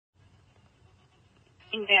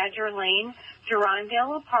in Badger Lane,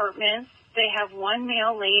 Durandale Apartments. They have one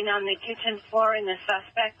male laying on the kitchen floor, and the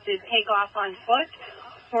suspect did take off on foot.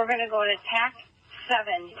 We're going to go to TAC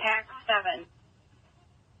 7. TAC 7.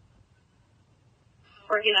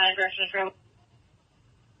 Working on addresses room.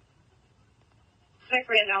 Quick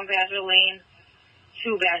ran down Badger Lane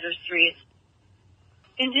to Badger Street.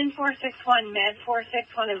 Engine 461, Med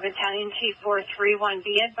 461, and Battalion Chief 431.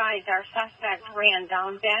 Be advised, our suspect ran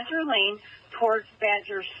down Badger Lane towards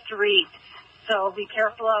Badger Street. So be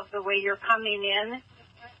careful of the way you're coming in.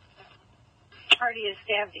 Party is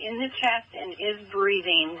stabbed in the chest and is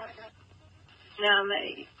breathing.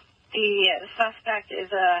 The suspect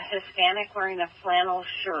is a Hispanic wearing a flannel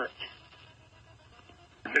shirt.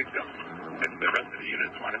 Victim, if the rest of the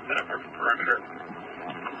units want to set up our perimeter,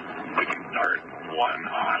 we can start one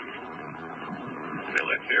on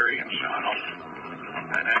Military and Shawano,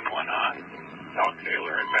 and then one on South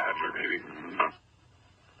Taylor and Badger, maybe.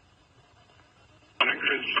 One on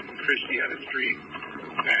Christiana Street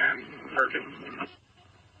and Perkins.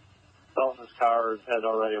 Selfless Towers had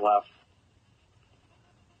already left.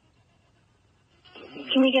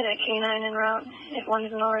 Can we get a K9 en route if one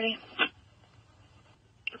isn't already?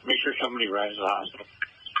 Make sure somebody arrives at the hospital.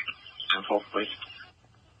 Info, please.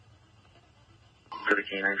 Go to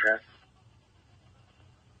K9 track.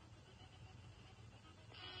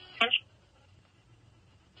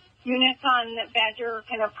 Units on Badger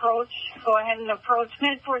can approach. Go ahead and approach.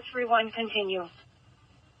 Med 431, continue.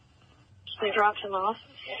 They dropped him off.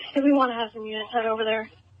 If we want to have some units head over there.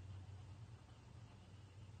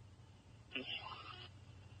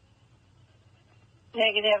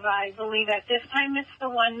 Negative. I believe at this time it's the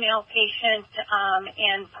one male patient,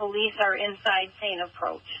 and police are inside saying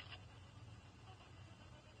approach.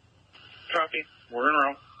 Copy. We're in a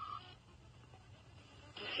row.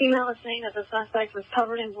 Female is saying that the suspect was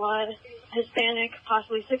covered in blood, Hispanic,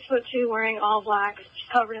 possibly 6'2", wearing all black,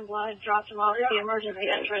 covered in blood, dropped him off at the emergency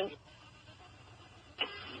entrance.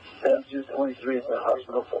 Badger 23 at the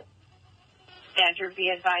hospital. Badger, be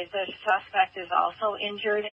advised the suspect is also injured.